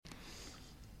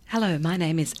Hello, my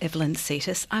name is Evelyn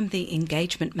Cetus. I'm the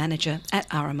Engagement Manager at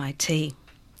RMIT.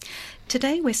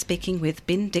 Today we're speaking with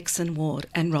Ben Dixon Ward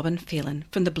and Robin Phelan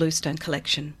from the Bluestone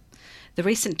collection. The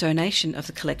recent donation of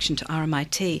the collection to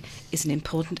RMIT is an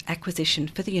important acquisition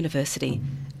for the university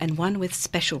and one with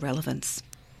special relevance.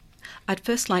 I'd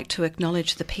first like to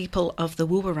acknowledge the people of the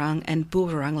Woiwurrung and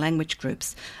Boorwurrung language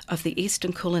groups of the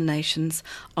Eastern Kulin Nations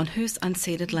on whose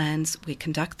unceded lands we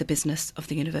conduct the business of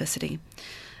the university.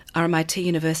 RMIT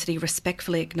University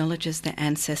respectfully acknowledges their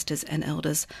ancestors and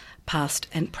elders, past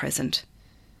and present.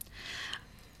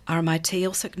 RMIT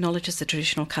also acknowledges the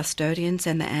traditional custodians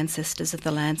and the ancestors of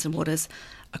the lands and waters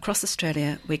across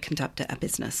Australia we conduct our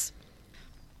business.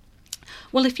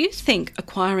 Well, if you think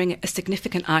acquiring a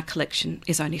significant art collection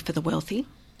is only for the wealthy,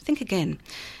 think again.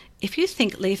 If you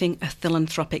think leaving a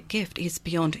philanthropic gift is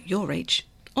beyond your reach,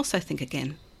 also think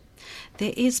again.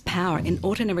 There is power in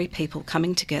ordinary people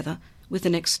coming together with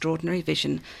an extraordinary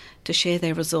vision to share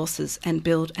their resources and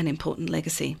build an important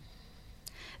legacy.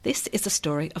 This is the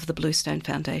story of the Bluestone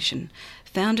Foundation,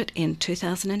 founded in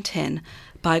 2010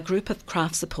 by a group of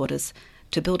craft supporters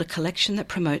to build a collection that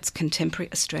promotes contemporary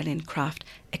Australian craft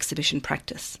exhibition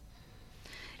practice.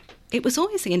 It was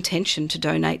always the intention to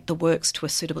donate the works to a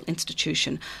suitable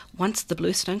institution once the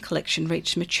Bluestone collection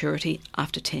reached maturity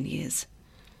after 10 years.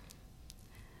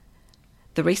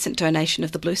 The recent donation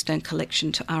of the Bluestone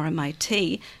collection to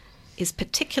RMIT is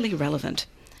particularly relevant.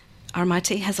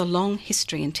 RMIT has a long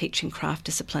history in teaching craft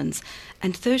disciplines,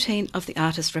 and 13 of the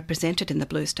artists represented in the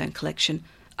Bluestone collection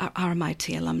are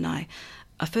RMIT alumni.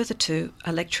 A further 2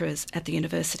 are lecturers at the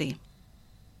university.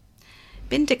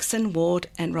 Ben Dixon Ward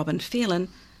and Robin Phelan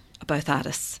are both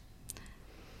artists.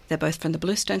 They're both from the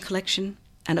Bluestone collection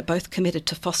and are both committed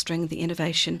to fostering the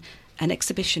innovation and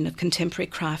exhibition of contemporary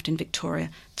craft in Victoria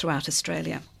throughout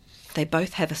Australia. They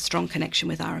both have a strong connection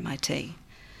with RMIT.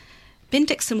 Ben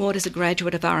Dixon Ward is a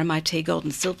graduate of RMIT Gold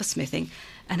and Silversmithing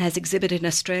and has exhibited in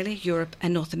Australia, Europe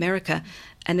and North America,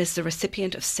 and is the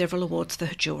recipient of several awards for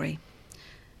her jewellery.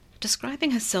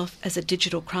 Describing herself as a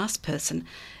digital craftsperson,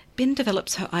 Ben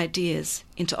develops her ideas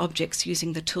into objects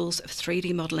using the tools of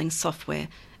 3D modelling software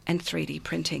and 3D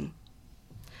printing.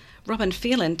 Robin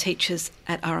Phelan teaches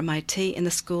at RMIT in the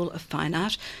School of Fine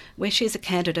Art, where she is a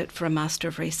candidate for a Master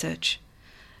of Research.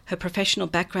 Her professional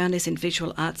background is in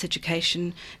visual arts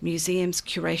education, museums,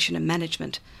 curation and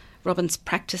management. Robin's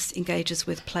practice engages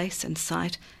with place and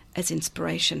site as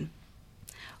inspiration.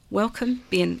 Welcome,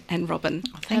 Ben and Robin.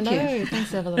 Thank you. Hello,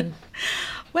 thanks, Evelyn.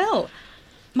 Well,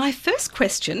 my first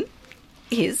question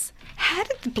is, how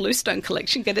did the Bluestone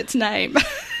collection get its name?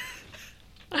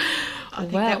 I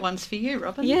think that one's for you,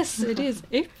 Robin. Yes, it is.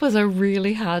 It was a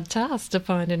really hard task to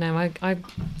find a name. I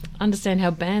understand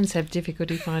how bands have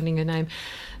difficulty finding a name.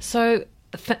 So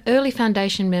early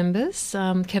foundation members,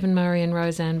 Kevin Murray and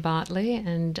Roseanne Bartley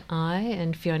and I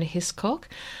and Fiona Hiscock,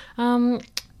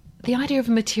 the idea of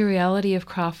materiality of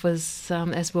craft was,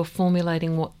 as we were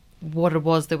formulating what it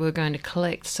was that we were going to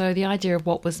collect, so the idea of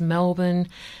what was Melbourne,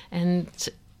 and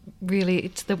really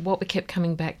it's what we kept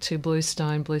coming back to,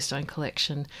 Bluestone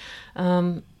collection.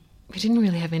 We didn't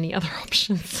really have any other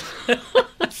options.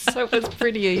 So it was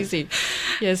pretty easy.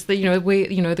 Yes,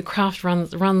 the craft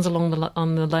runs along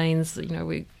on the lanes.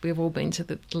 We've all been to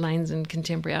the lanes in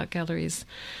contemporary art galleries,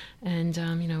 and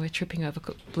we're tripping over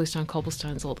bluestone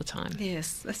cobblestones all the time.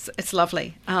 Yes, it's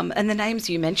lovely. And the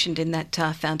names you mentioned in that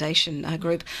foundation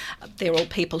group, they're all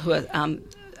people who are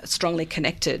strongly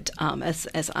connected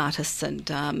as artists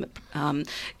and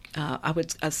I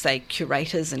would say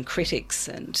curators and critics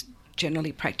and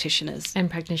generally practitioners. And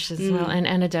practitioners as well. And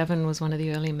Anna Davin was one of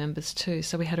the early members too.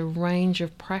 So we had a range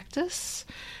of practice.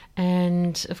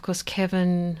 And, of course,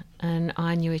 Kevin and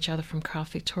I knew each other from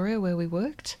Craft Victoria, where we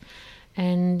worked.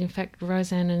 And, in fact,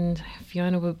 Roseanne and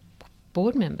Fiona were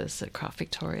board members at Craft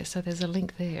Victoria. So there's a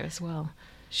link there as well.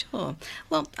 Sure.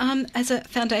 Well, as a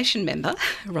foundation member,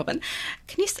 Robin,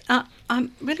 can you?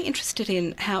 I'm really interested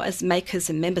in how, as makers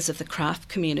and members of the craft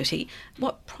community,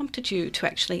 what prompted you to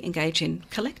actually engage in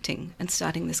collecting and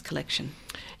starting this collection?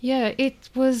 Yeah, it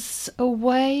was a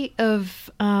way of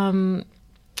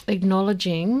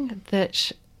acknowledging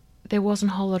that there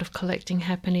wasn't a whole lot of collecting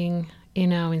happening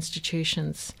in our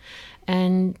institutions,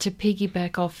 and to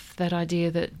piggyback off that idea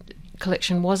that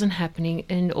collection wasn't happening,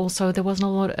 and also there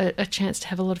wasn't a chance to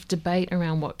have a lot of debate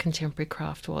around what contemporary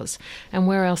craft was and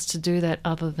where else to do that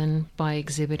other than by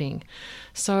exhibiting.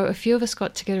 So a few of us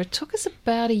got together. It took us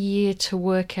about a year to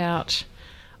work out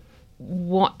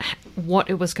what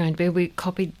it was going to be. We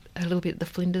copied a little bit of the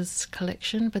Flinders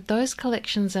collection, but those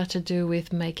collections are to do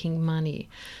with making money.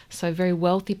 So very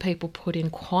wealthy people put in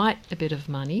quite a bit of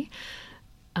money.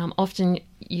 often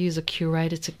use a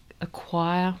curator to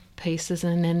acquire pieces,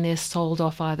 and then they're sold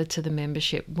off either to the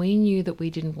membership. We knew that we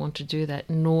didn't want to do that,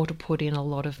 nor to put in a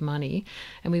lot of money,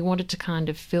 and we wanted to kind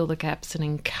of fill the gaps and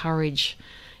encourage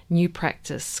new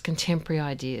practice, contemporary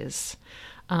ideas.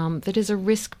 That is a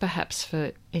risk perhaps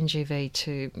for NGV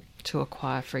to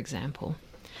acquire, for example.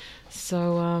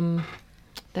 So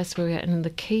that's where we are. And the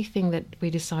key thing that we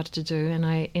decided to do, and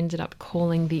I ended up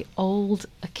calling the old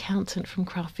accountant from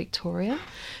Craft Victoria,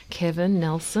 Kevin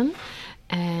Nelson,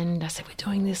 and I said, we're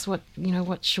doing this,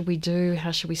 what should we do?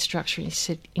 How should we structure it? And he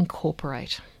said,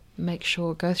 incorporate. Make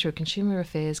sure, go through Consumer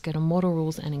Affairs, go to model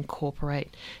rules and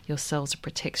incorporate yourselves. It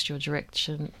protects your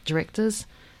directors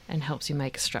and helps you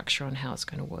make a structure on how it's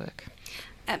going to work.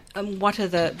 And what are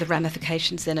the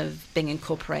ramifications then of being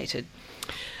incorporated?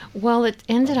 Well, it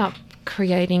ended up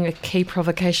creating a key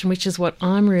provocation, which is what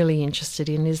I'm really interested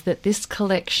in, is that this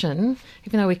collection,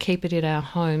 even though we keep it at our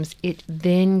homes, it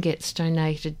then gets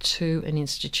donated to an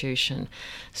institution.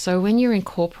 So when you're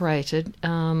incorporated,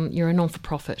 you're a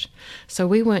non-for-profit. So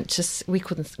we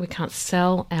can't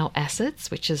sell our assets,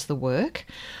 which is the work.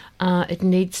 It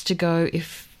needs to go,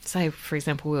 if, say, for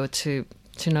example, we were to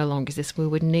no longer exist, we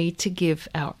would need to give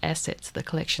our assets, the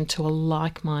collection, to a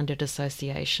like-minded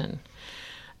association.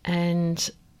 And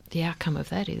the outcome of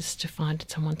that is to find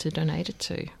someone to donate it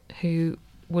to who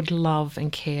would love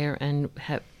and care and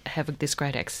have this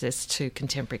great access to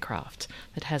contemporary craft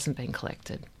that hasn't been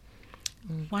collected.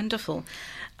 Wonderful.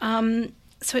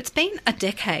 So it's been a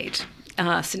decade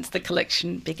since the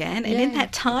collection began, and in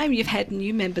that time you've had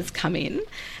new members come in.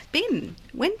 Ben,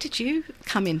 when did you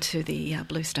come into the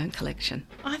Bluestone collection?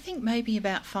 I think maybe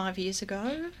about 5 years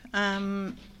ago.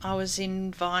 I was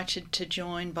invited to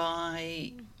join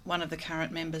by one of the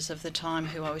current members of the time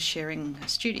who I was sharing a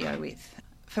studio with.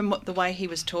 From the way he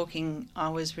was talking, I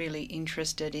was really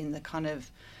interested in the kind of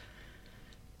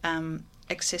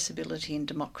accessibility and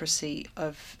democracy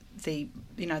of the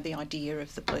idea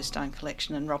of the Bluestone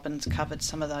collection, and Robin's covered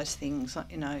some of those things.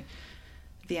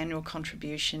 The annual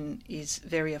contribution is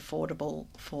very affordable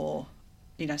for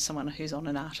someone who's on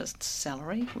an artist's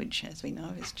salary, which, as we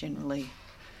know, is generally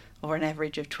or an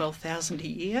average of $12,000 a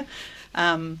year,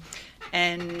 and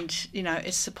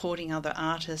is supporting other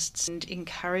artists and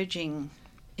encouraging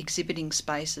exhibiting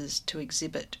spaces to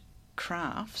exhibit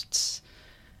crafts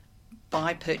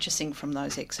by purchasing from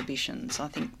those exhibitions. I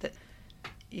think that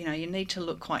you need to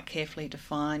look quite carefully to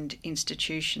find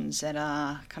institutions that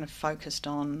are kind of focused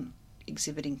on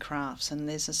exhibiting crafts, and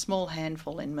there's a small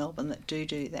handful in Melbourne that do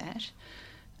that.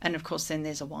 And of course, then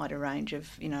there's a wider range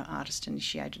of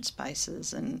artist-initiated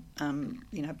spaces and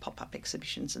pop-up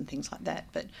exhibitions and things like that.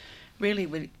 But really,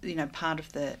 part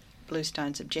of the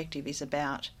Bluestone's objective is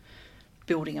about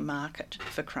building a market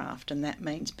for craft, and that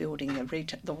means building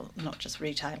not just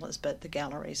retailers, but the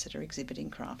galleries that are exhibiting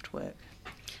craft work.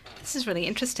 This is really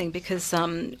interesting because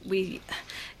the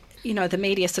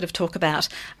media sort of talk about,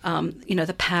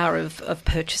 the power of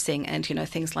purchasing and,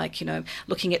 things like,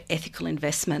 looking at ethical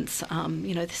investments.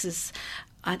 This is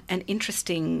an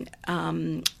interesting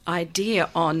idea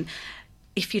on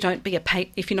if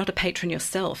you're not a patron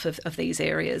yourself of these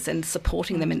areas and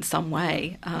supporting them in some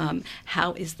way,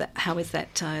 how is that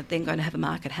then going to have a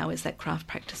market? How is that craft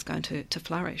practice going to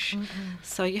flourish? Mm-hmm.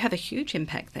 So you have a huge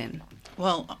impact then.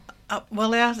 Well, our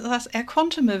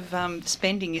quantum of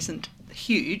spending isn't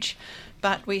huge,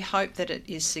 but we hope that it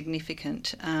is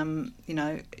significant.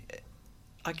 I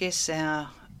guess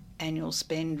our annual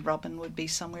spend, Robin, would be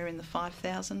somewhere in the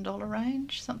 $5,000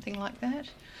 range, something like that.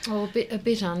 Oh, a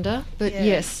bit under, but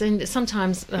yes, and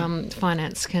sometimes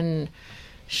finance can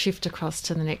shift across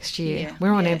to the next year. Yeah,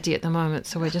 we're on empty at the moment,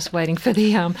 so we're just waiting for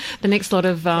the next lot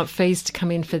of fees to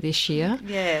come in for this year.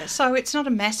 Yeah, so it's not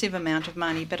a massive amount of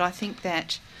money, but I think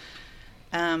that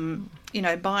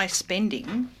by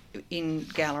spending in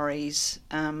galleries,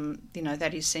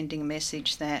 that is sending a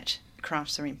message that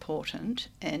crafts are important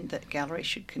and that galleries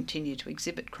should continue to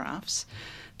exhibit crafts.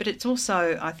 But it's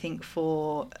also, I think,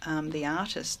 for the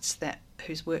artists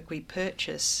whose work we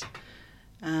purchase,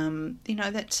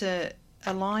 that's a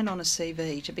line on a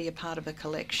CV. To be a part of a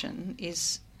collection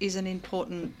is an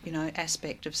important,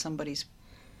 aspect of somebody's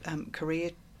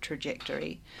career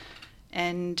trajectory,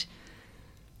 and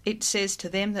it says to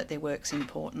them that their work's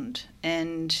important.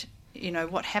 And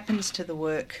what happens to the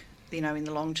work, in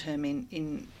the long term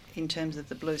in terms of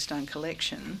the Bluestone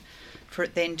collection, for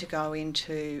it then to go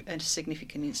into a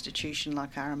significant institution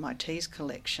like RMIT's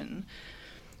collection,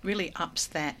 really ups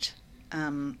that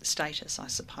status, I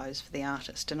suppose, for the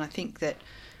artist. And I think that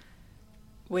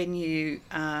when you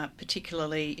are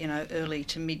particularly, early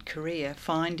to mid-career,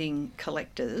 finding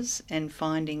collectors and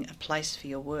finding a place for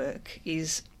your work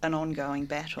is an ongoing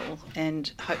battle,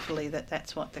 and hopefully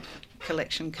that's what the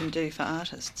collection can do for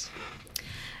artists.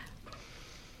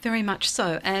 Very much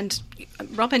so. And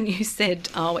Robin, you said,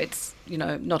 it's,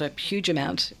 not a huge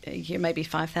amount a year, maybe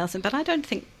 5,000, but I don't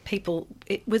think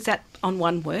was that on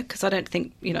one work? Because I don't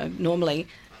think, normally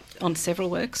on several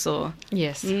works or...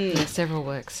 Yes, several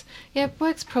works. Yeah,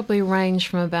 works probably range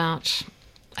from about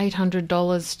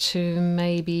 $800 to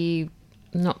maybe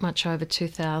not much over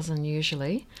 $2,000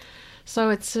 usually.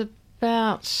 So it's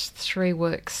about 3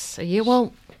 works a year.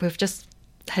 Well, we've just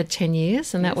had 10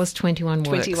 years and that was 21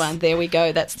 works. 21, there we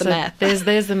go, that's the math.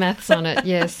 There's the maths on it,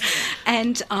 yes.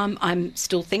 And I'm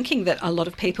still thinking that a lot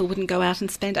of people wouldn't go out and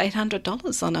spend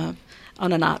 $800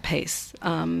 on an art piece,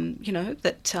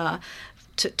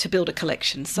 to build a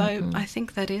collection. So I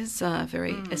think that is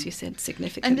very, as you said,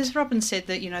 significant. And as Robin said,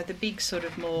 that the big sort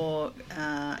of more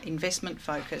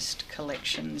investment-focused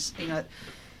collections,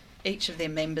 each of their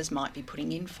members might be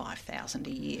putting in $5,000 a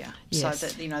year, yes. So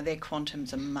that their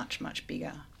quantums are much, much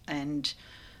bigger, and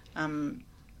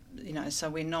so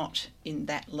we're not in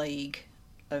that league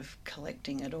of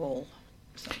collecting at all.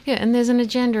 So. Yeah, and there's an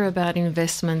agenda about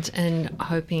investment and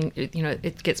hoping,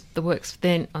 it gets the works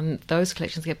then on those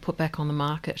collections get put back on the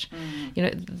market.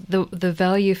 The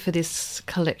value for this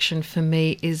collection for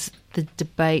me is the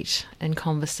debate and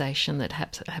conversation that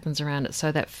happens around it. So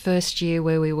that first year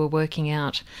where we were working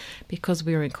out, because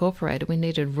we were incorporated, we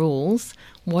needed rules.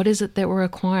 What is it that we're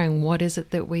acquiring? What is it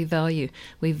that we value?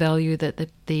 We value that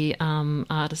the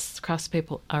artists,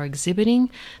 craftspeople are exhibiting,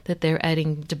 that they're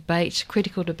adding debate,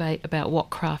 critical debate about what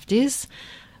craft is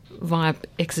via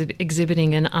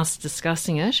exhibiting and us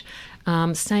discussing it,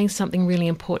 saying something really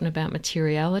important about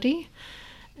materiality,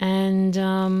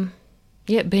 and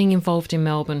being involved in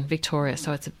Melbourne, Victoria.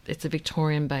 So it's a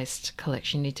Victorian-based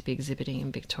collection. You need to be exhibiting in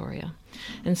Victoria.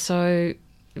 And so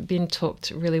Ben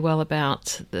talked really well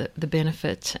about the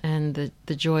benefit and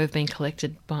the joy of being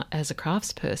collected as a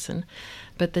craftsperson,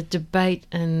 but the debate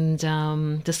and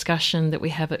discussion that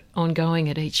we have ongoing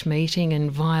at each meeting and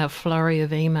via a flurry of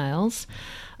emails,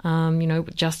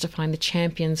 justifying the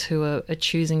champions who are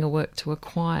choosing a work to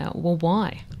acquire. Well,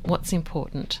 why? What's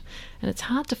important? And it's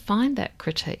hard to find that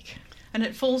critique. And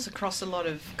it falls across a lot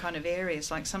of kind of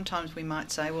areas. Like sometimes we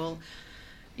might say, well,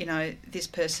 this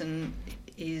person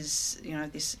is,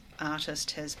 this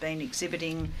artist has been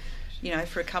exhibiting,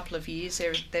 for a couple of years.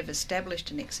 They've established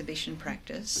an exhibition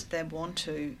practice. They want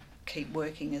to keep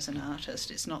working as an artist.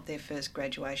 It's not their first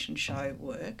graduation show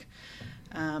work.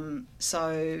 And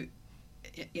they're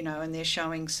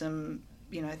showing some,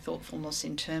 thoughtfulness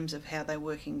in terms of how they're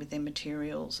working with their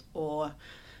materials, or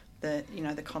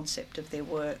the concept of their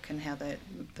work and how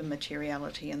the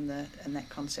materiality and that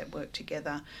concept work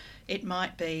together. It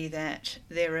might be that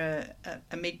they're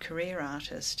a mid-career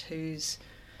artist who's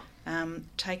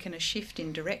taken a shift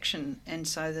in direction, and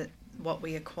so that what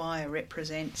we acquire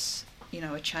represents,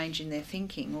 a change in their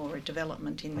thinking or a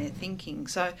development in their thinking.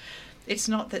 So it's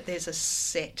not that there's a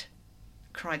set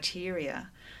criteria.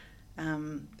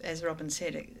 As Robin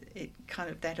said, it kind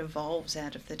of that evolves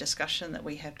out of the discussion that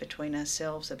we have between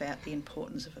ourselves about the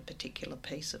importance of a particular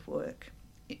piece of work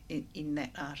in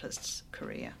that artist's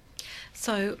career.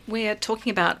 So we're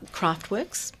talking about craft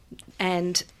works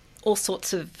and all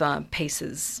sorts of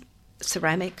pieces,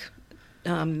 ceramic,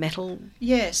 metal,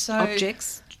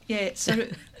 objects. Yeah, so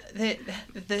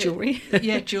the jewellery.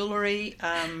 Yeah, jewellery,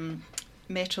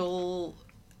 metal,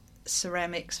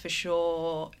 ceramics for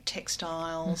sure,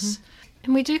 textiles. Mm-hmm.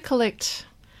 And we do collect,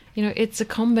 it's a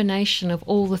combination of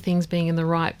all the things being in the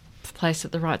right place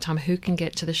at the right time. Who can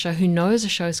get to the show? Who knows a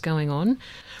show's going on?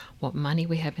 What money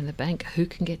we have in the bank? Who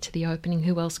can get to the opening?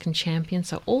 Who else can champion?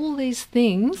 So all these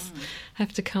things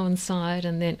have to coincide,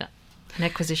 and then an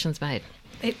acquisition's made.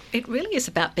 It really is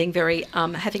about being very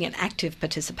having an active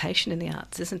participation in the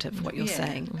arts, isn't it? For what you're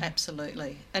saying,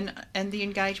 absolutely. And the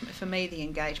engagement for me, the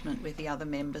engagement with the other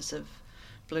members of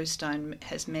Bluestone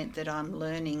has meant that I'm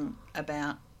learning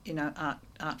about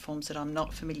art forms that I'm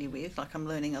not familiar with. Like I'm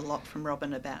learning a lot from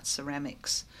Robin about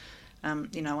ceramics.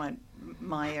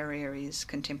 My area is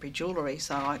contemporary jewellery,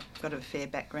 so I've got a fair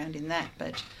background in that,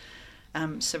 but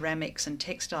ceramics and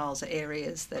textiles are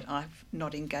areas that I've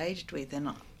not engaged with, and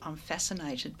I'm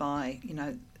fascinated by,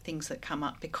 things that come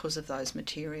up because of those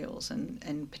materials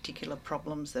and particular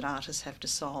problems that artists have to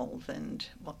solve, and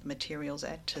what the materials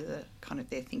add to the kind of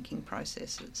their thinking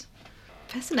processes.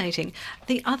 Fascinating.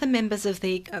 The other members of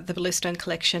the Bluestone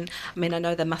collection, I mean, I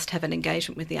know they must have an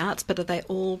engagement with the arts, but are they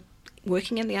all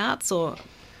working in the arts, or...?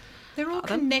 They're all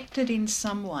connected in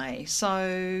some way.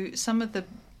 So some of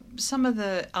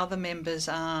the other members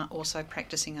are also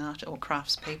practising art or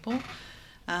craftspeople.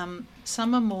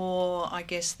 Some are more, I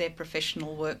guess, their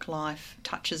professional work life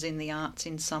touches in the arts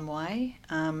in some way.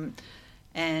 And,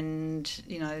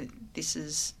 this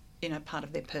is, part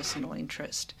of their personal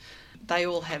interest. They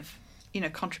all have,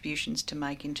 contributions to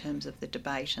make in terms of the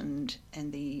debate and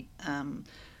the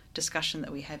discussion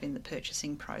that we have in the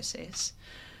purchasing process.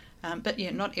 But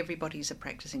not everybody's a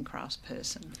practising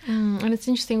craftsperson. And it's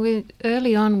interesting,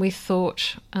 early on we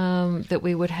thought that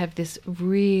we would have this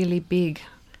really big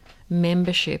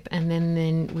membership, and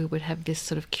then we would have this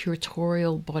sort of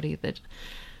curatorial body that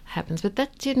happens, but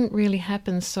that didn't really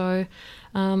happen. So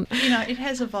it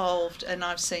has evolved, and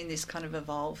I've seen this kind of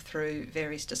evolve through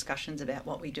various discussions about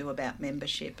what we do about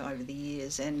membership over the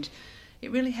years, and it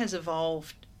really has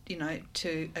evolved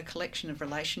to a collection of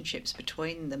relationships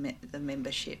between the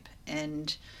membership,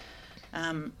 and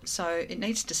so it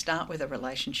needs to start with a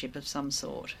relationship of some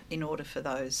sort in order for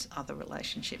those other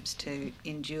relationships to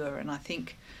endure. And I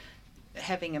think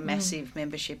having a massive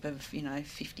membership of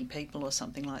 50 people or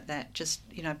something like that, just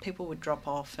people would drop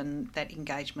off, and that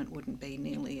engagement wouldn't be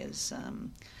nearly as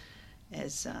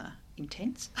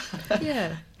intense.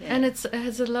 Yeah. And it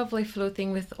has a lovely fluid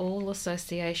thing with all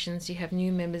associations. You have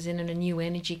new members in, and a new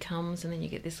energy comes, and then you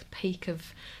get this peak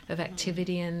of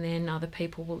activity, and then other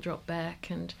people will drop back,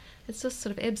 and it's just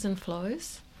sort of ebbs and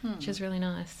flows. Which is really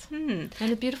nice. And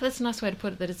it's a nice way to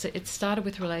put it, that it started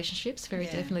with relationships, very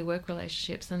definitely work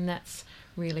relationships, and that's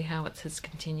really how it has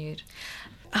continued.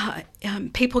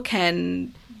 People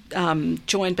can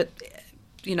join, but,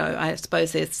 I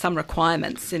suppose there's some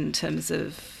requirements in terms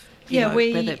of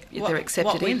whether they're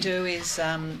accepted in. What we do is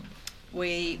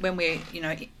when we're,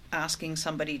 asking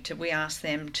somebody we ask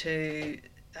them to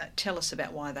tell us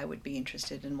about why they would be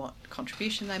interested and what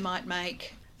contribution they might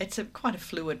make. It's quite a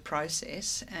fluid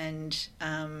process, and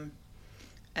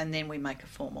then we make a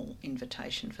formal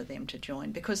invitation for them to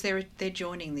join, because they're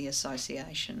joining the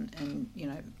association, and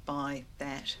by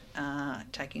that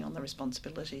taking on the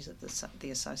responsibilities of the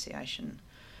association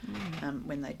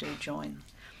when they do join.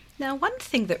 Now, one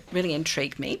thing that really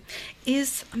intrigued me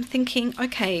is I'm thinking,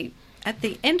 okay, at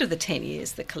the end of the 10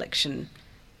 years, the collection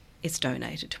is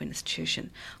donated to an institution.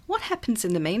 What happens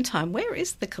in the meantime? Where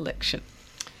is the collection?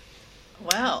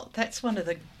 Well, that's one of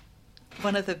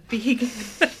the big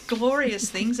glorious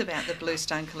things about the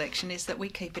Bluestone collection, is that we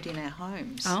keep it in our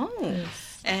homes. Oh.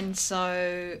 Yes. And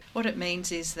so what it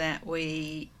means is that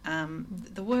we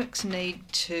the works need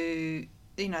to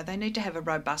they need to have a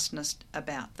robustness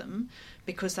about them,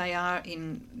 because they are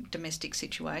in domestic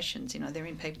situations. They're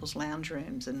in people's lounge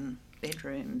rooms and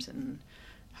bedrooms, and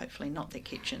hopefully not their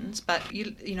kitchens, but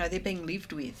they're being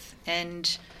lived with.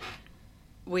 And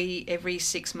we, every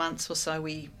 6 months or so,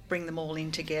 we bring them all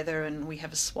in together and we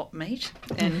have a swap meet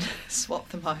and swap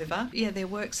them over. Yeah, they're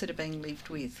works that are being lived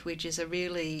with, which is a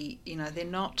really, they're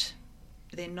not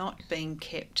being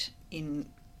kept in,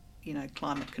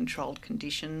 climate controlled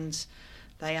conditions.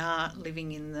 They are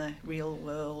living in the real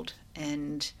world,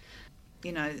 and,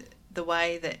 the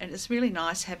way that, and it's really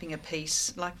nice having a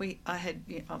piece like I had,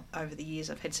 over the years,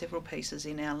 I've had several pieces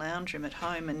in our lounge room at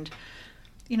home, and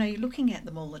you're looking at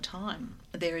them all the time.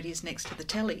 There it is next to the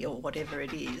telly or whatever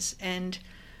it is, and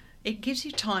it gives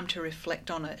you time to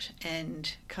reflect on it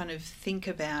and kind of think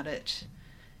about it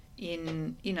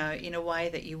in a way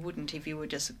that you wouldn't if you were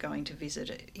just going to visit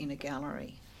it in a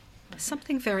gallery.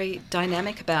 Something very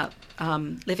dynamic about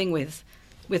living with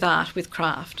art, with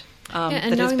craft.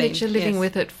 And knowing that you're living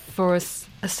with it for a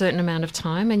certain amount of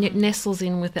time, and it nestles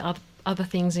in with the other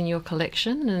things in your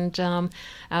collection. And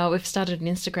we've started an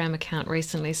Instagram account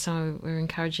recently, so we're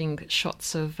encouraging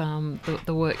shots of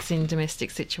the works in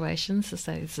domestic situations. So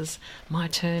say this is my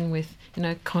turn with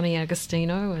Connie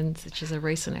Agostino, and which is a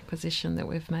recent acquisition that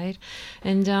we've made.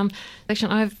 And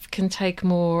actually I can take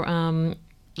more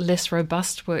less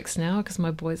robust works now, because my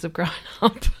boys have grown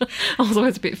up. I was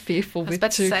always a bit fearful with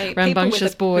two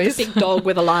rambunctious boys. With a big dog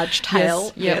with a large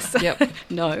tail. Yes.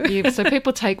 No. So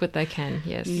people take what they can,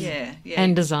 yes. Yeah.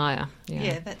 And desire.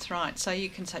 Yeah, that's right. So you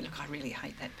can say, look, I really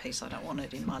hate that piece. I don't want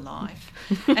it in my life.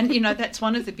 And, that's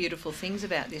one of the beautiful things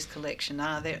about this collection.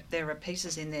 There are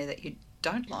pieces in there that you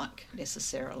don't like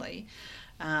necessarily,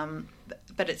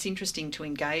 but it's interesting to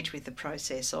engage with the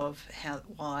process of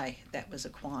why that was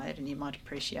acquired, and you might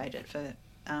appreciate it for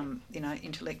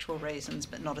intellectual reasons,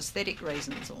 but not aesthetic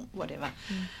reasons or whatever.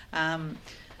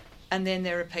 And then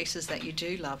there are pieces that you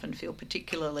do love and feel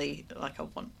particularly like, oh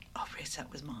yes,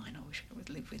 that was mine. I wish I would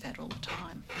live with that all the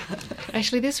time.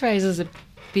 Actually, this raises a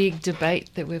big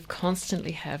debate that we've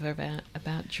constantly have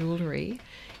about jewellery,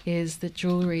 is that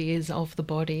jewellery is of the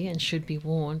body and should be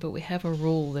worn, but we have a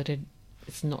rule that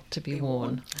it's not to be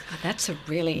worn. Oh, that's a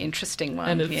really interesting one.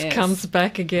 And it comes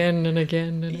back again and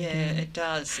again and again. Yeah, it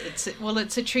does. It's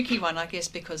a tricky one, I guess,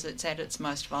 because it's at its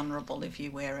most vulnerable if you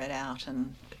wear it out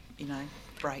and,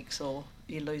 breaks or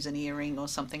you lose an earring or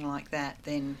something like that,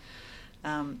 then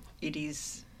it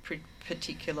is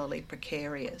particularly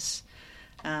precarious.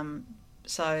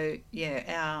 So,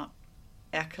 yeah,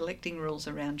 our collecting rules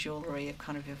around jewellery have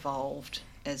kind of evolved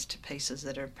as to pieces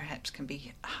that are perhaps can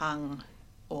be hung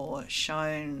or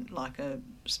shown like a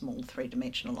small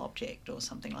three-dimensional object or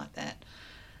something like that.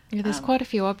 Yeah, there's quite a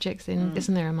few objects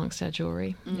isn't there, amongst our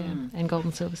jewellery? Yeah, and gold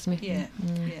and silversmithing. Yeah.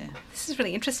 This is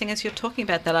really interesting. As you're talking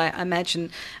about that, I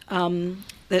imagine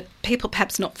that people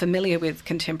perhaps not familiar with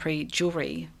contemporary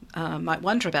jewellery might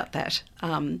wonder about that,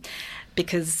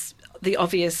 because we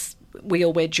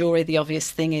all wear jewellery. The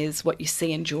obvious thing is what you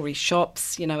see in jewellery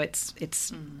shops.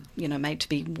 It's made to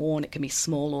be worn. It can be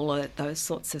small, all of those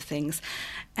sorts of things,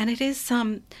 and it is.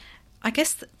 I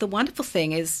guess the wonderful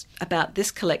thing is about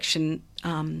this collection,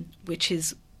 which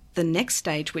is the next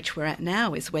stage which we're at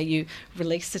now, is where you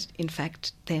release it, in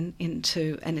fact, then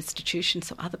into an institution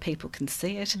so other people can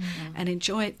see it and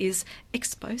enjoy it, is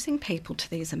exposing people to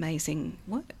these amazing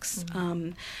works.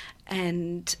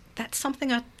 And that's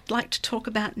something I'd like to talk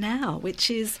about now,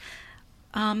 which is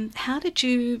how did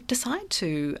you decide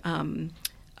to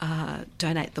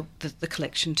donate the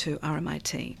collection to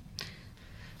RMIT?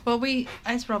 Well,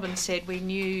 as Robin said, we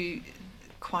knew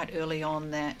quite early on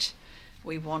that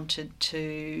we wanted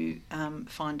to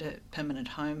find a permanent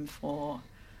home for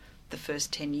the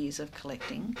first 10 years of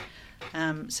collecting.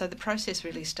 So the process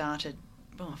really started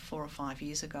 4 or 5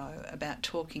 years ago, about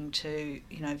talking to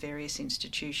various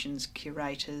institutions,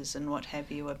 curators and what have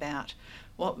you, about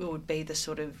what would be the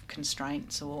sort of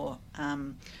constraints or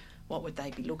what would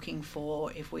they be looking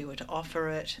for if we were to offer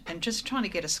it, and just trying to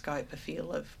get a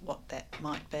feel of what that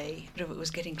might be. But if it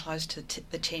was getting close to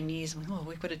the 10 years,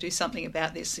 we've got to do something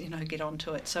about this, get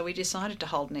onto it. So we decided to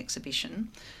hold an exhibition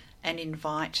and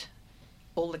invite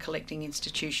all the collecting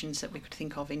institutions that we could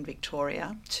think of in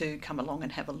Victoria to come along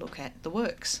and have a look at the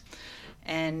works.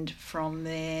 And from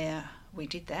there we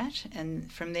did that, and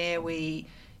from there we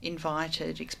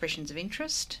invited expressions of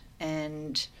interest,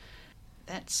 and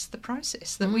that's the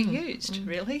process that we used,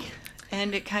 really.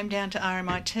 And it came down to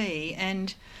RMIT,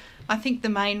 and I think the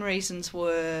main reasons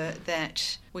were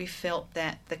that we felt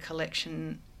that the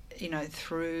collection,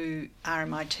 through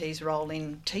RMIT's role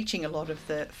in teaching a lot of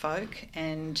the folk,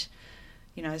 and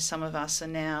some of us are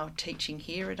now teaching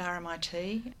here at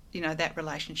RMIT, that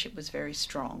relationship was very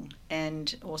strong.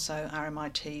 And also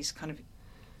RMIT's kind of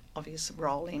obvious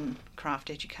role in craft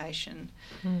education,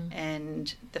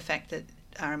 and the fact that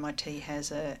RMIT has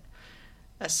a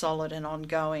solid and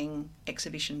ongoing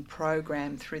exhibition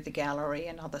program through the gallery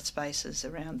and other spaces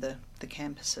around the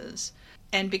campuses.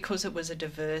 And because it was a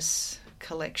diverse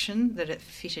collection, that it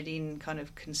fitted in kind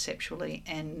of conceptually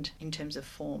and in terms of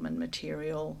form and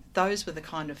material, those were the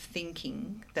kind of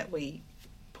thinking that we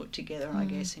put together, I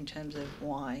guess, in terms of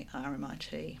why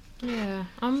RMIT. Yeah,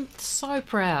 I'm so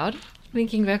proud.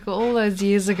 Thinking back all those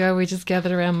years ago, we just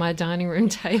gathered around my dining room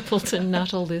table to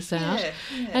nut all this out.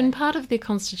 Yeah. And part of the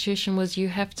constitution was you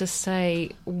have to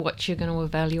say what you're going to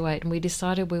evaluate, and we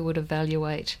decided we would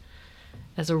evaluate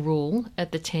as a rule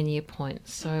at the 10-year point.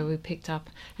 So we picked up,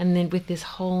 and then with this a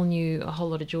whole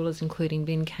lot of jewellers, including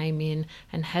Vin, came in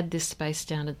and had this space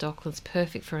down at Docklands,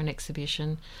 perfect for an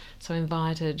exhibition. So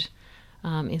invited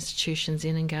institutions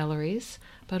in and galleries,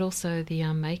 but also the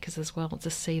makers as well, to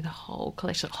see the whole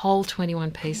collection, whole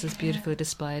 21 pieces beautifully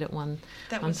displayed at one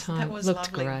time. That was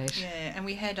looked lovely. Great. Yeah, and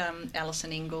we had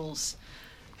Alison Ingalls,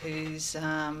 who's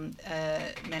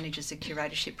manages the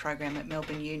curatorship program at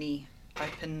Melbourne Uni,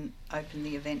 open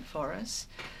the event for us,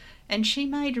 and she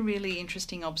made a really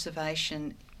interesting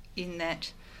observation in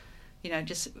that,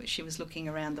 she was looking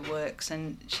around the works,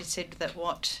 and she said that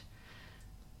what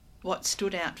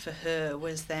stood out for her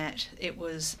was that it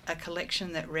was a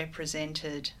collection that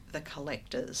represented the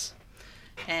collectors,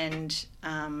 and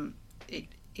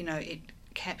it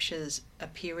captures a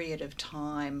period of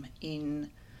time in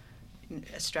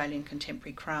Australian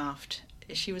contemporary craft,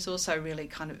 she was also really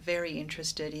kind of very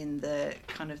interested in the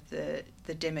kind of the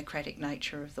democratic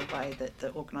nature of the way that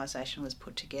the organisation was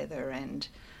put together and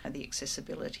the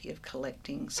accessibility of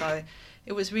collecting. So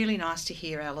it was really nice to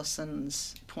hear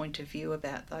Alison's point of view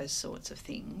about those sorts of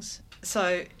things.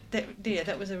 So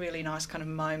that was a really nice kind of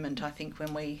moment, I think,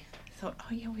 when we thought,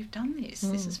 oh yeah, we've done this.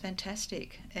 This is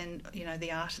fantastic. And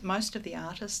most of the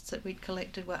artists that we'd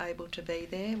collected were able to be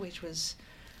there, which was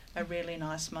a really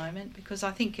nice moment, because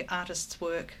I think artists'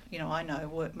 work, I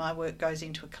know my work goes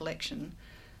into a collection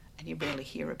and you rarely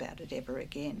hear about it ever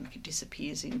again. It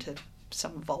disappears into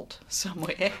some vault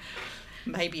somewhere.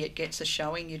 Maybe it gets a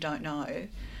showing, you don't know.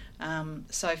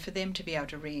 So for them to be able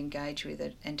to re-engage with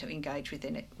it and to engage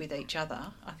with each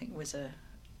other, I think was a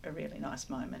really nice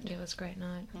moment. Yeah, it was a great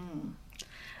night.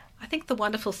 I think the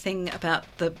wonderful thing about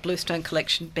the Bluestone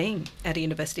collection being at a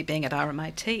university, being at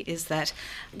RMIT, is that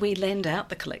we lend out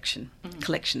the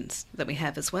collections that we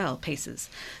have as well, pieces.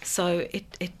 So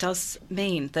it does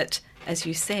mean that, as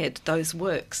you said, those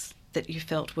works that you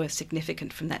felt were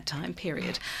significant from that time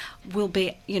period will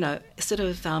be,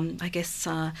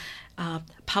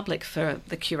 public for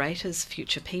the curators,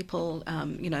 future people,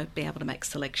 be able to make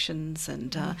selections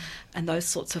and those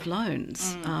sorts of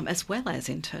loans, as well as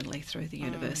internally through the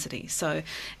university. So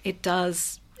it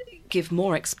does give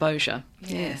more exposure.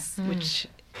 Yes, which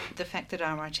the fact that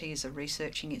RMIT is a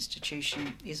researching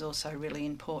institution is also really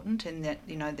important, in that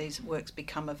these works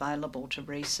become available to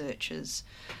researchers,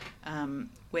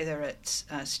 whether it's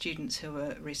students who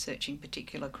are researching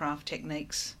particular craft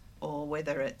techniques, or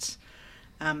whether it's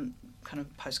kind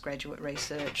of postgraduate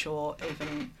research, or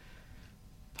even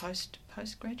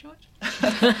postgraduate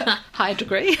high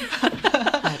degree,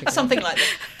 something like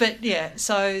that. But yeah,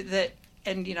 so that.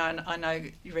 And, I know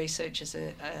research is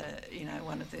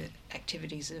one of the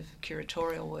activities of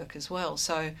curatorial work as well.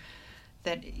 So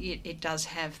that it does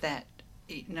have that,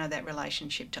 that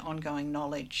relationship to ongoing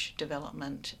knowledge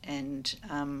development and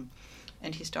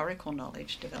historical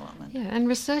knowledge development. Yeah, and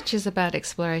research is about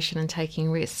exploration and taking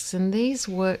risks. And these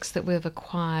works that we've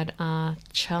acquired are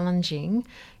challenging.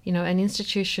 An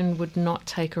institution would not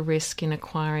take a risk in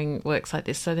acquiring works like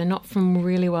this. So they're not from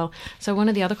really well. So one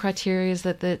of the other criteria is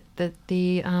that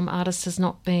the artist has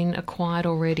not been acquired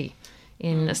already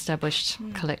in established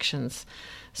collections.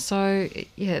 So,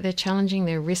 yeah, they're challenging,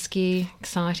 they're risky,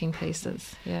 exciting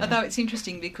pieces. Yeah. Although it's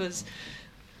interesting because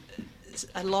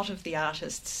a lot of the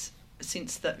artists,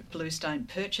 since the Bluestone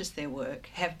purchased their work,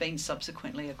 have been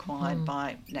subsequently acquired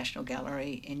by National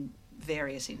Gallery in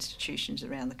various institutions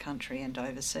around the country and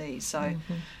overseas. So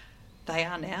they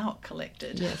are now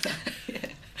collected. Yes. Yeah.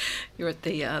 You're at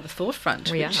the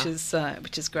forefront, which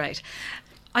is great.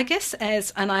 I guess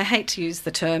and I hate to use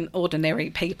the term ordinary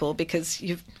people, because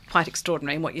you're quite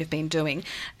extraordinary in what you've been doing,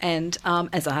 and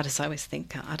as artists, I always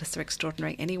think artists are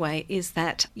extraordinary anyway, is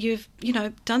that you've,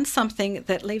 done something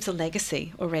that leaves a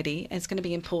legacy already, and it's going to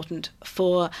be important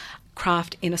for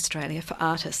craft in Australia, for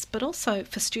artists, but also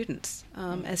for students,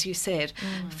 as you said,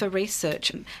 for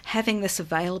research, having this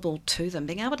available to them,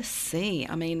 being able to see.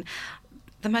 I mean,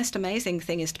 the most amazing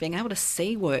thing is to being able to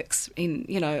see works in,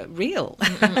 real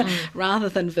rather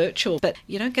than virtual. But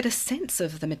you don't get a sense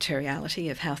of the materiality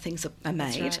of how things are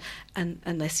made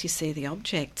unless you see the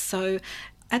object. So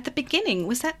at the beginning,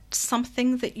 was that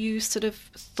something that you sort of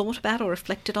thought about or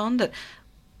reflected on,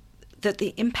 that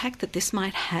the impact that this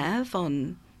might have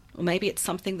on, or maybe it's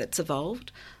something that's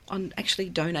evolved, on actually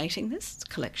donating this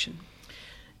collection?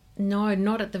 No,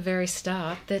 not at the very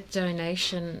start. That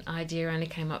donation idea only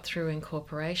came up through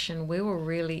incorporation. We were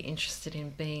really interested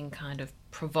in being kind of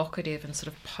provocative and sort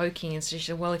of poking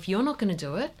institutions. Well, if you're not going to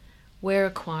do it, we're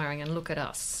acquiring, and look at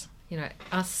us.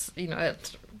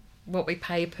 At what we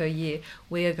pay per year,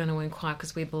 we are going to inquire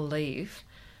because we believe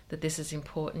that this is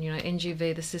important.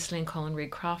 NGV, the Cicely and Colin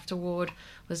Reid Craft Award,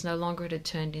 was no longer, it had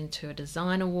turned into a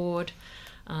design award.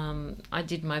 I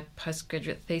did my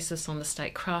postgraduate thesis on the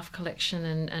state craft collection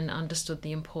and understood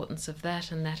the importance of that,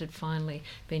 and that had finally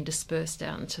been dispersed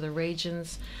out into the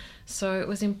regions. So it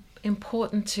was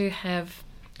important to have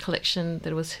a collection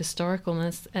that was historical,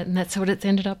 and that's what it's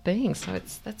ended up being. So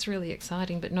that's really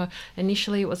exciting. But no,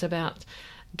 initially it was about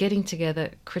getting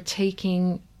together,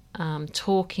 critiquing,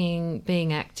 talking,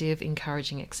 being active,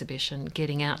 encouraging exhibition,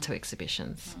 getting out to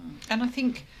exhibitions. And I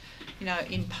think,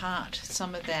 in part,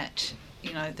 some of that,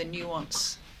 the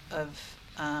nuance of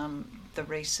the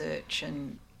research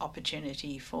and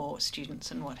opportunity for students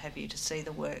and what have you to see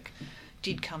the work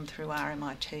did come through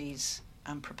RMIT's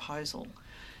proposal.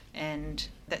 And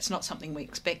that's not something we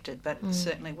expected, but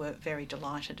certainly we're very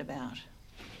delighted about.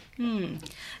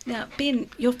 Now, Ben,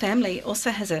 your family also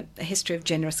has a history of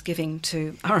generous giving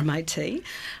to RMIT.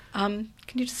 Can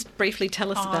you just briefly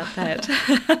tell us about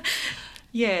that?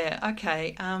 Yeah,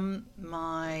 okay.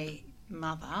 My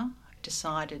mother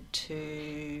decided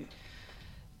to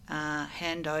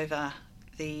hand over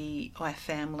our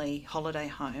family holiday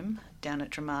home down at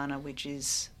Dramana, which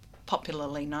is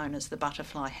popularly known as the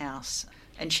Butterfly House.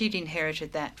 And she'd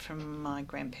inherited that from my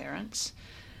grandparents.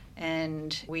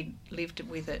 And we lived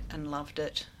with it and loved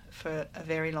it for a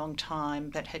very long time,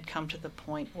 but had come to the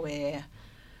point where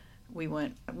we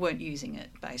weren't using it,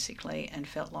 basically, and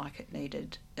felt like it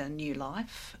needed a new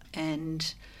life.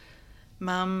 And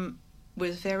Mum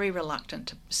was very reluctant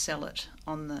to sell it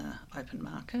on the open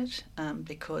market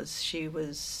because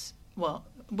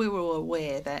we were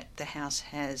aware that the house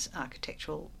has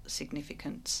architectural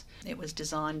significance. It was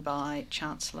designed by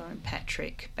Chancellor and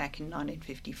Patrick back in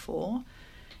 1954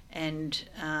 and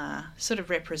sort of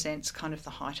represents kind of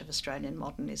the height of Australian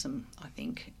modernism, I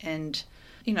think. And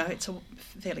it's a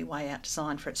fairly way out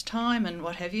design for its time and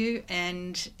what have you,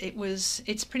 and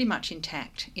it's pretty much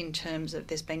intact in terms of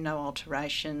there's been no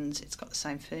alterations. It's got the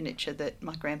same furniture that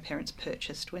my grandparents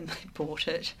purchased when they bought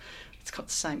it. It's got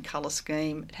the same colour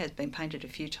scheme. It has been painted a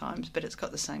few times, but it's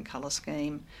got the same colour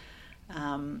scheme.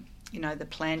 The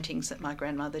plantings that my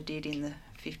grandmother did in the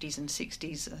 50s and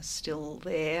 60s are still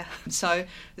there. So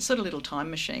it's sort of a little time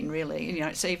machine, really.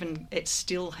 It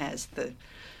still has the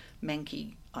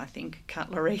manky, I think,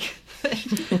 cutlery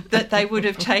that they would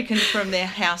have taken from their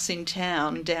house in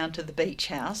town down to the beach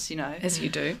house, As you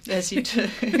do. As you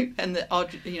do. And the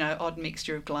odd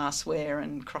mixture of glassware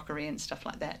and crockery and stuff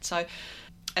like that. So,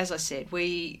 as I said,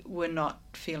 we were not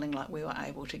feeling like we were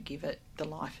able to give it the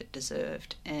life it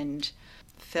deserved, and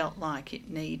felt like it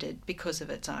needed, because of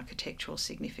its architectural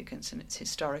significance and its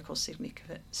historical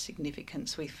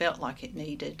significance, we felt like it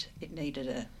needed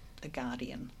a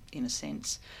guardian, in a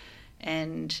sense.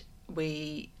 And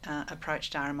we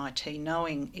approached RMIT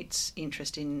knowing its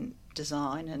interest in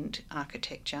design and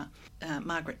architecture.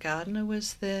 Margaret Gardner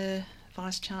was the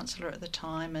Vice-Chancellor at the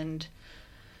time, and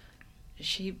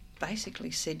she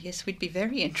basically said, yes, we'd be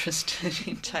very interested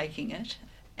in taking it.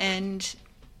 And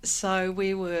so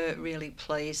we were really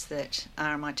pleased that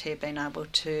RMIT had been able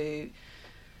to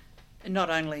not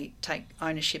only take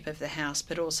ownership of the house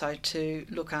but also to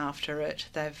look after it.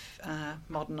 They've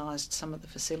modernised some of the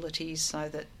facilities so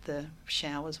that the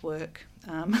showers work.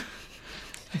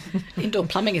 Indoor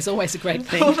plumbing is always a great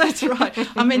thing. Oh, that's right.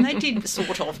 I mean, they did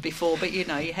sort of before, but you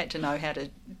had to know how to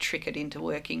trick it into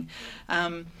working.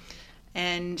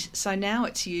 And so now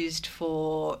it's used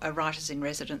for a Writers in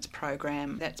Residence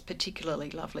program that's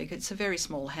particularly lovely. It's a very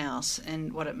small house,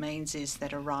 and what it means is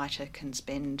that a writer can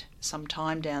spend some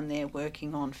time down there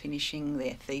working on finishing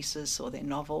their thesis or their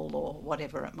novel or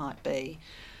whatever it might be.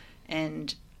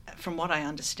 And from what I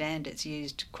understand, it's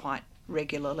used quite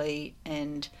regularly.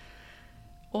 And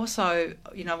also,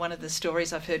 one of the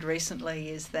stories I've heard recently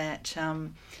is that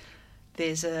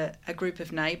there's a group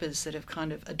of neighbours that have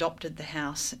kind of adopted the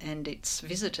house and its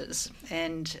visitors,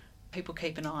 and people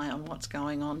keep an eye on what's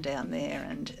going on down there,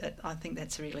 and I think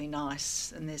that's really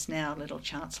nice. And there's now a little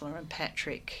Chancellor and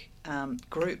Patrick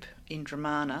group in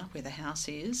Dramana where the house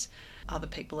is, other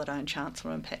people that own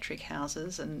Chancellor and Patrick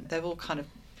houses, and they've all kind of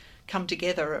come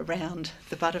together around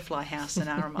the Butterfly House and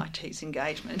RMIT's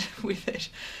engagement with it,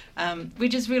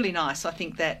 which is really nice. I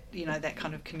think that, that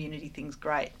kind of community thing's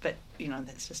great, but,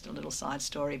 that's just a little side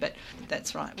story. But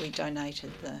that's right, we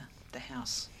donated the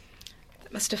house.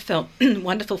 It must have felt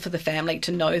wonderful for the family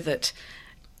to know that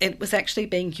it was actually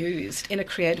being used in a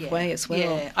creative way as well.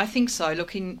 Yeah, I think so.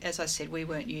 Look, as I said, we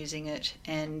weren't using it,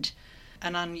 and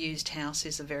an unused house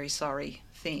is a very sorry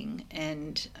thing,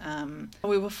 and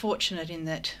we were fortunate in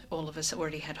that all of us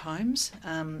already had homes,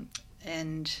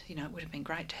 and it would have been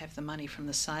great to have the money from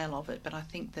the sale of it, but I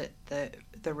think that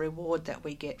the reward that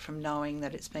we get from knowing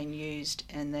that it's been used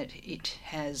and that it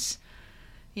has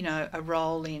a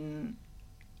role in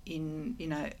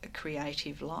a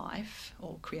creative life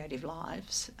or creative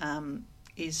lives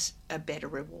is a better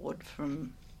reward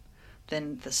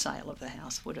than the sale of the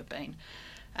house would have been.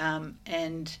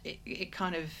 And it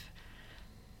kind of,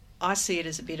 I see it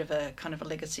as a bit of a kind of a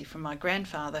legacy from my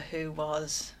grandfather, who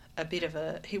was a bit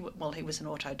of he was an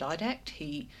autodidact.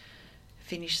 He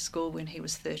finished school when he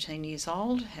was 13 years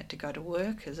old, had to go to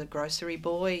work as a grocery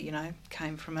boy,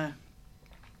 came from a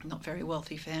not very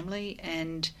wealthy family,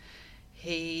 and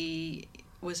he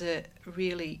was a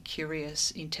really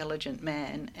curious, intelligent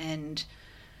man, and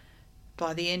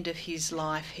by the end of his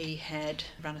life he had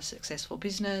run a successful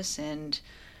business and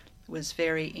was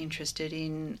very interested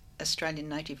in Australian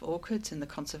native orchids and the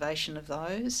conservation of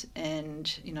those,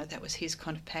 and that was his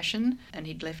kind of passion, and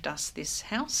he'd left us this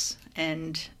house,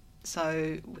 and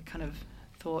so we kind of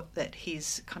thought that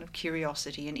his kind of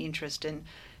curiosity and interest and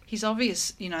his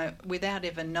obvious, without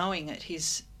ever knowing it,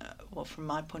 from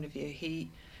my point of view, he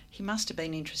must have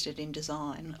been interested in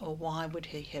design, or why would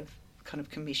he have kind of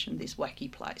commissioned this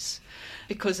wacky place?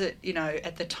 Because at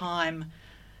the time,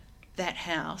 that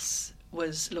house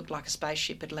looked like a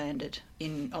spaceship had landed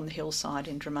on the hillside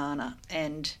in Dramana,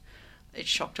 and it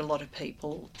shocked a lot of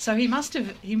people. So he must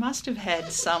have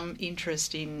had some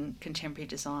interest in contemporary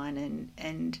design,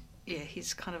 and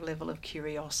his kind of level of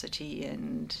curiosity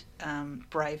and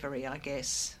bravery, I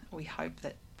guess. We hope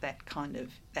that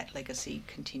legacy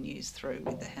continues through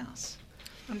with the house.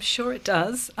 I'm sure it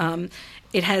does.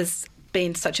 It has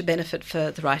been such a benefit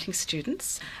for the writing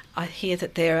students. I hear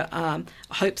that there are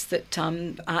hopes that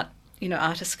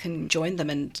artists can join them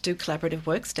and do collaborative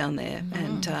works down there,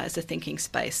 and as a thinking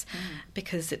space,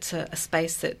 because it's a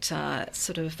space that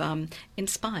sort of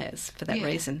inspires for that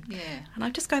reason. Yeah. And I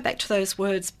just go back to those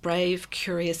words, brave,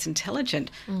 curious, intelligent,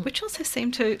 which also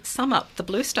seem to sum up the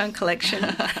Bluestone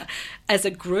collection as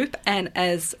a group and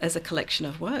as a collection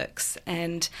of works.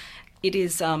 And it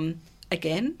is,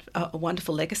 again, a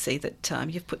wonderful legacy that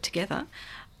you've put together.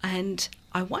 And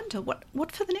I wonder,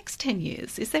 what for the next 10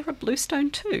 years? Is there a Bluestone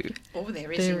 2? Oh,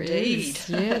 there is indeed.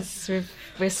 Yes,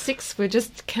 we're 6. We're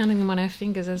just counting them on our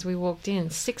fingers as we walked in.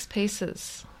 6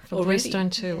 pieces for Already? Bluestone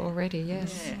 2 already,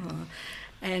 yes. Yeah. Oh.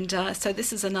 And so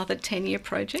this is another 10-year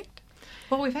project?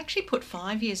 Well, we've actually put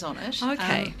 5 years on it.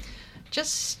 Okay.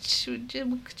 Just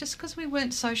because we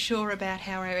weren't so sure about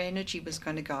how our energy was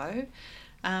going to go.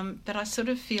 But I sort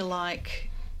of feel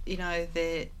like,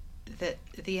 that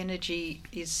the energy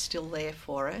is still there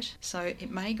for it. So it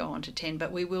may go on to 10,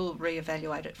 but we will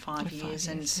reevaluate it 5 years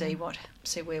and see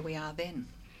where we are then.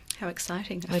 How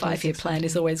exciting. A It is 5-year plan exciting.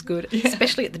 is always good,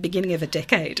 especially at the beginning of a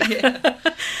decade. Yeah,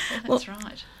 that's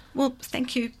right. Well,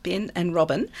 thank you, Ben and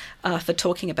Robin, for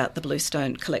talking about the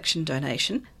Bluestone collection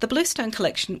donation. The Bluestone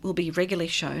collection will be regularly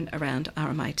shown around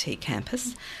RMIT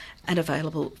campus and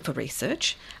available for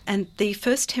research. And the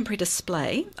first temporary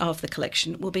display of the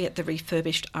collection will be at the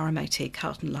refurbished RMIT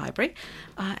Carlton Library,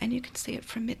 and you can see it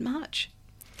from mid-March.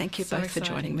 Thank you So both for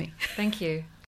exciting. joining me. Thank you.